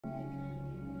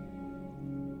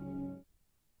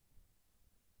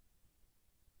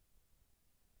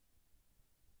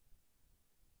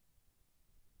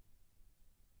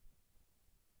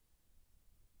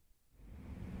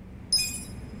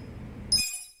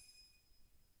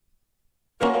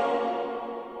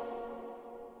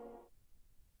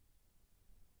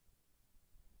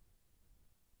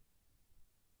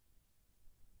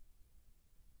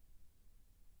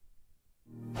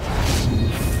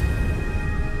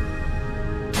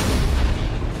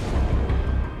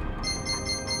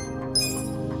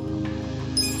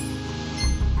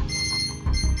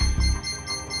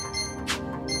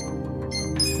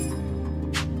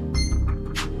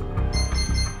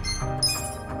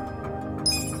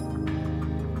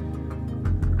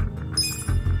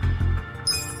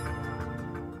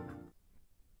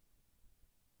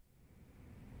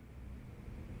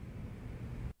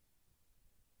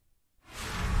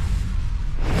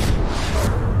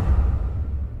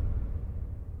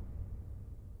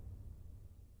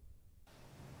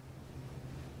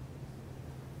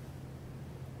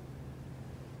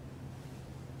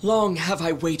Long have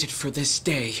I waited for this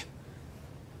day.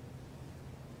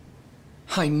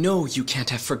 I know you can't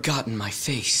have forgotten my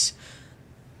face.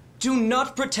 Do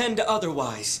not pretend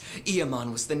otherwise.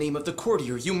 Ieman was the name of the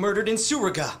courtier you murdered in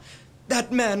Suriga.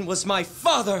 That man was my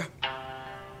father!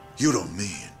 You don't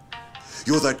mean...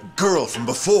 You're that girl from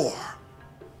before!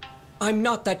 I'm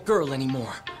not that girl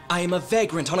anymore. I am a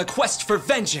vagrant on a quest for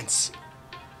vengeance!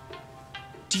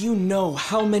 Do you know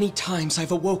how many times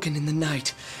I've awoken in the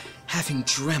night, having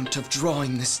dreamt of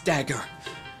drawing this dagger?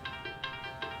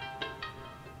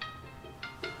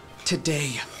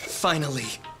 Today, finally,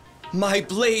 my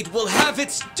blade will have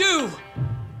its due!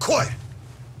 Quiet!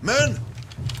 Men,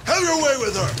 have your way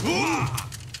with her!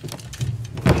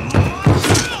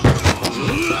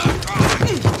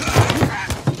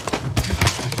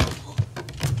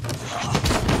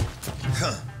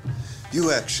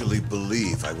 You actually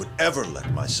believe I would ever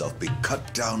let myself be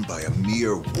cut down by a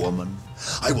mere woman?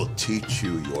 I will teach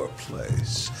you your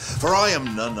place. For I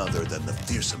am none other than the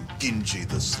fearsome Genji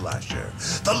the Slasher,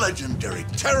 the legendary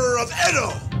terror of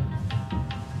Edo!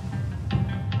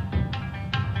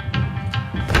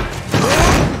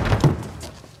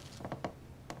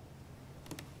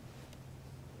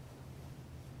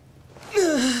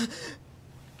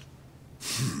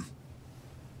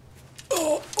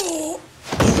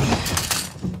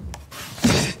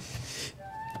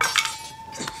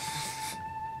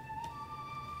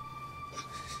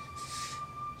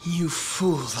 You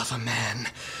fool of a man.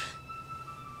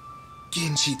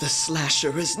 Genji the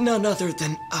Slasher is none other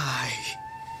than I.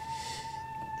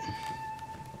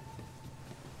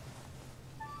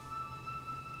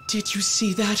 Did you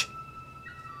see that?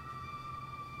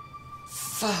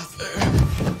 Father...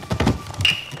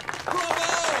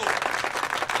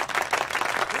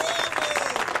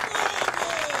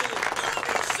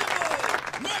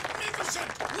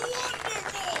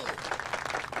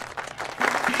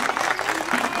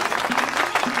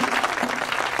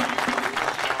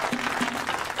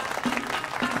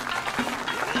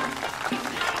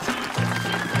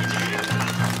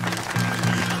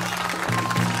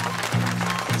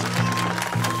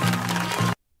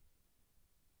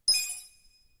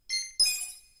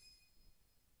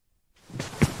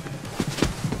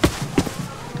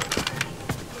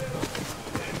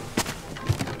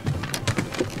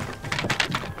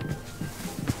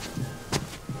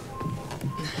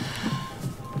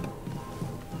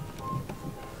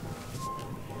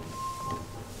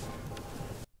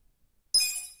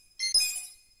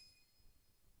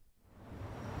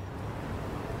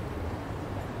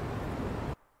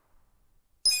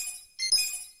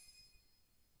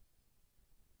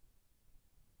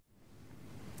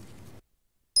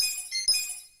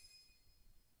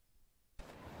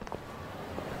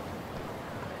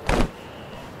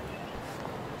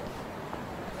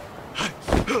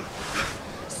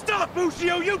 Stop,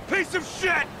 Mushio, you piece of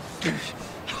shit!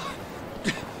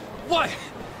 What?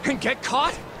 Get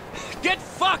caught? Get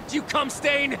fucked, you cum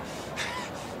stain!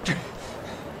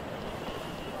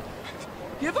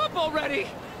 Give up already!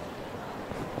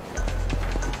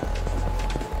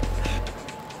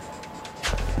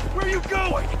 Where are you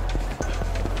going?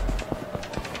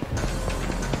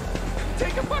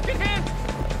 Take a fucking hint!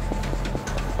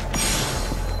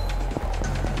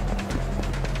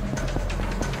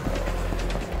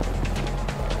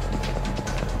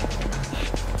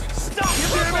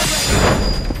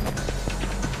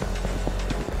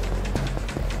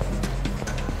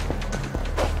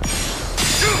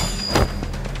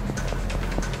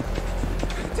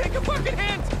 Take a fucking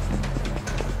hint!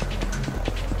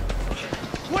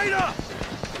 Wait up!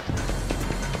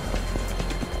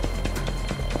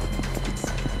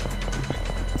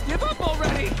 Give up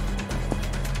already!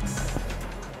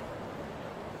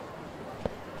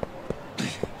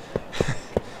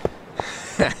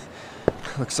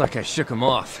 Looks like I shook him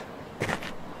off.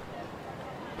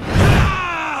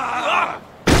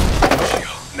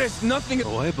 There's nothing.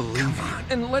 Oh, I believe Come on,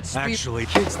 and let's Actually,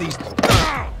 it's these...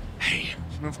 Hey,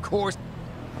 of course.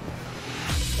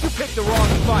 You picked the wrong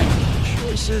fight.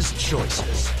 Choices,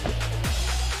 choices.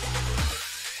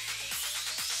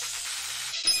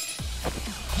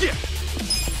 Yeah.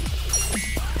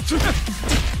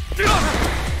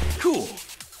 Cool.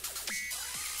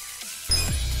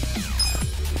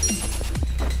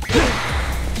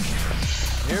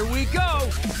 Here we go.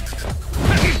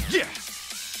 Yeah.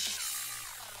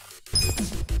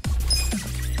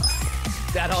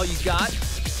 That all you got?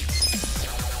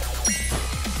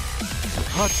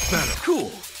 Much better.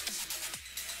 Cool.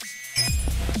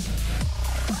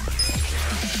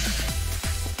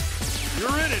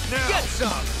 You're in it now. Get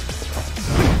some.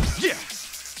 Yeah.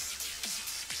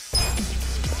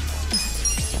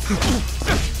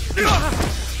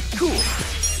 Cool.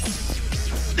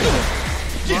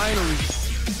 Finally.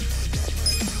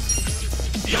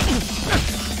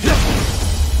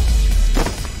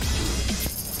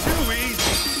 Too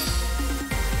easy.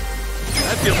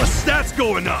 I feel the stats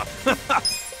going up.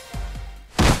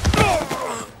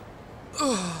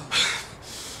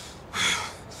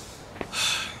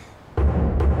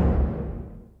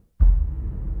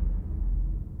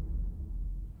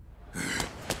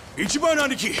 Ichiban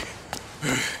Aniki,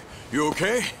 you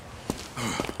okay?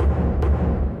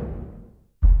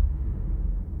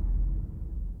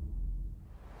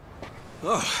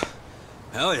 Oh,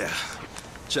 hell yeah.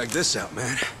 Check this out,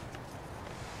 man.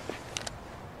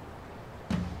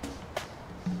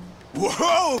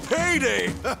 Whoa, payday!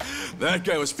 That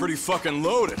guy was pretty fucking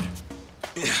loaded.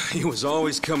 Yeah, he was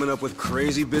always coming up with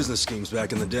crazy business schemes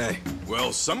back in the day.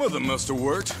 Well, some of them must have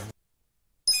worked.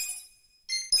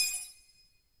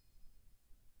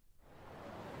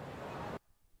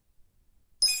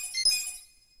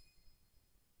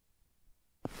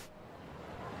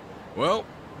 Well,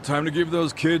 time to give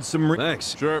those kids some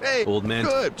Thanks. Sure. Hey, old man.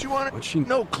 Good. Do you want it? What she...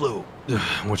 No clue.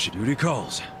 What she duty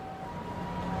calls.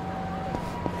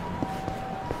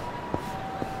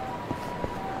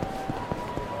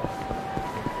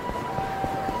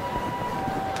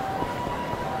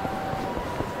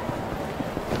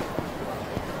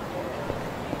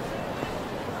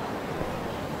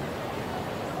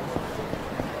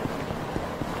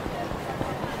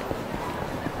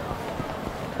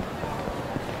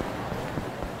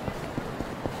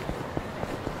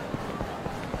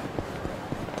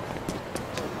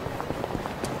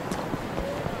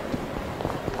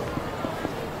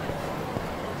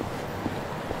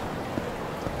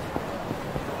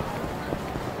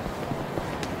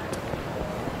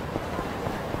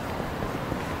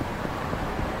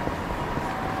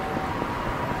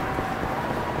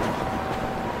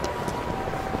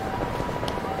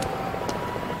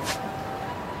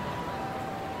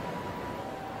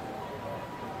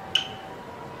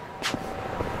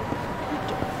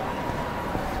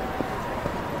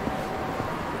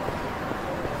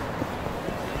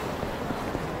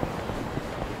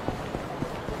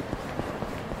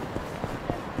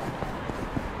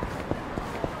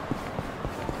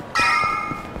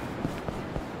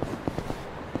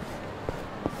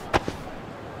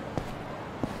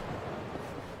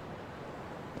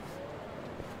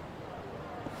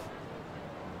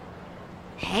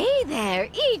 Hey there,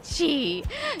 Ichi!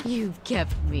 You've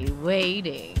kept me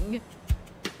waiting.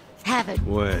 Haven't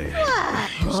Wait.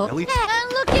 what? Ellie?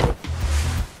 And look at...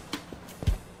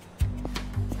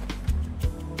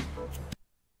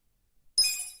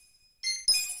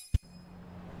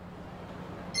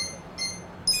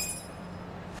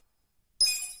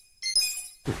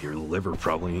 Your liver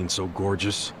probably ain't so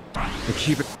gorgeous. And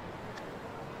keep it...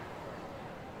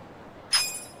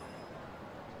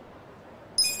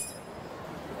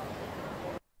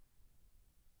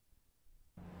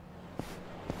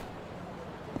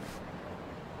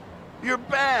 You're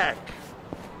back.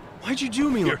 Why'd you do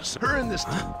me You're like... her in this.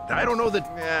 I don't know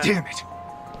that. Damn it.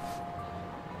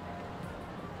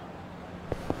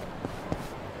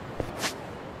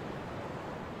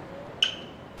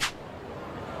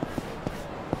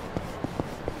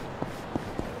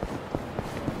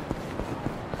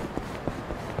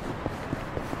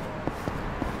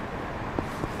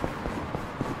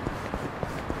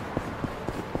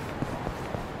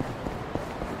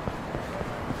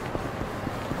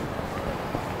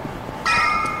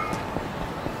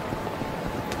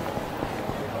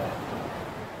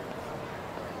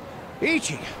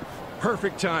 Ichi!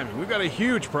 Perfect timing. We've got a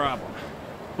huge problem.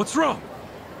 What's wrong?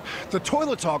 The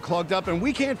toilet's all clogged up and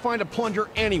we can't find a plunger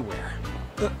anywhere.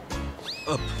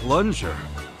 A plunger?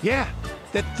 Yeah,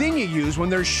 that thing you use when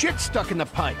there's shit stuck in the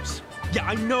pipes. Yeah,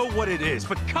 I know what it is,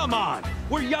 but come on.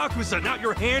 We're Yakuza, not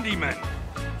your handyman.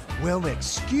 Well,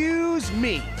 excuse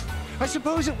me. I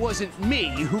suppose it wasn't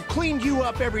me who cleaned you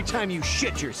up every time you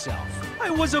shit yourself. I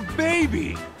was a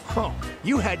baby. Oh,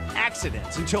 you had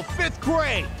accidents until 5th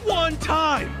grade. One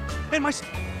time. And my...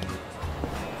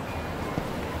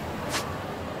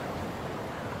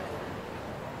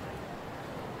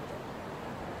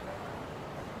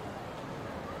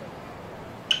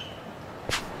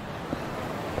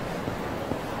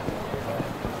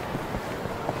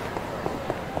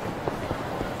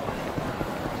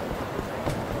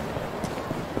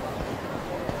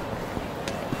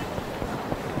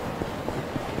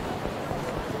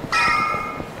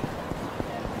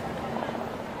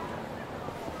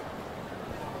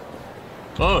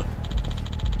 Huh?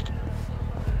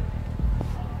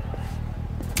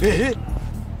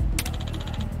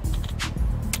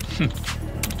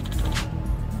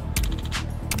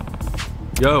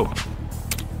 Yo.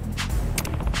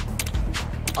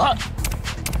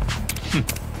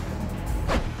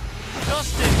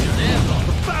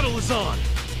 The battle is on!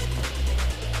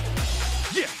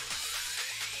 Yeah!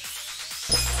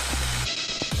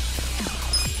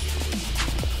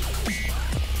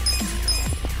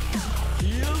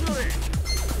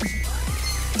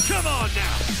 Come on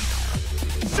now!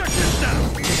 Check this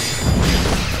out!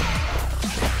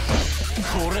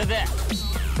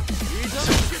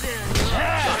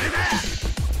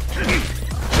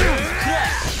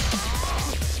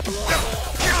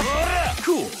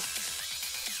 Cool.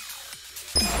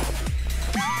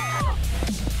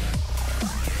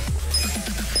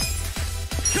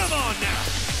 Come on now!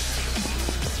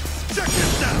 Check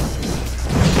this out!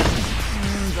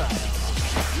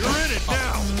 You're in it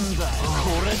now!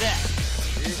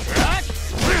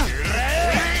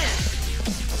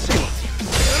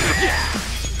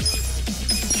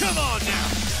 Come on now!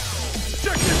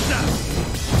 Check this out!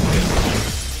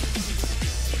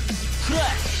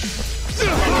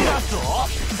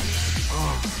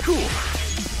 Cool!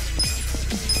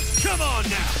 Come on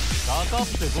now!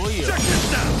 Check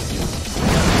this out!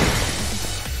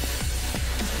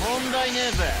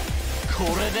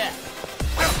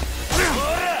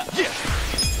 Yeah!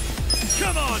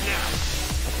 Come on now!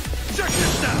 Check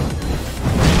this out!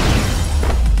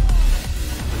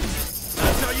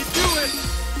 That's how you do it!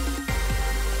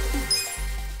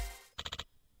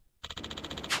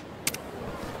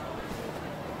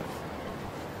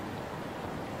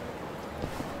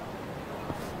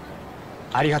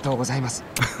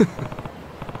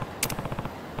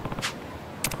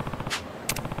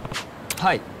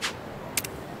 Hi.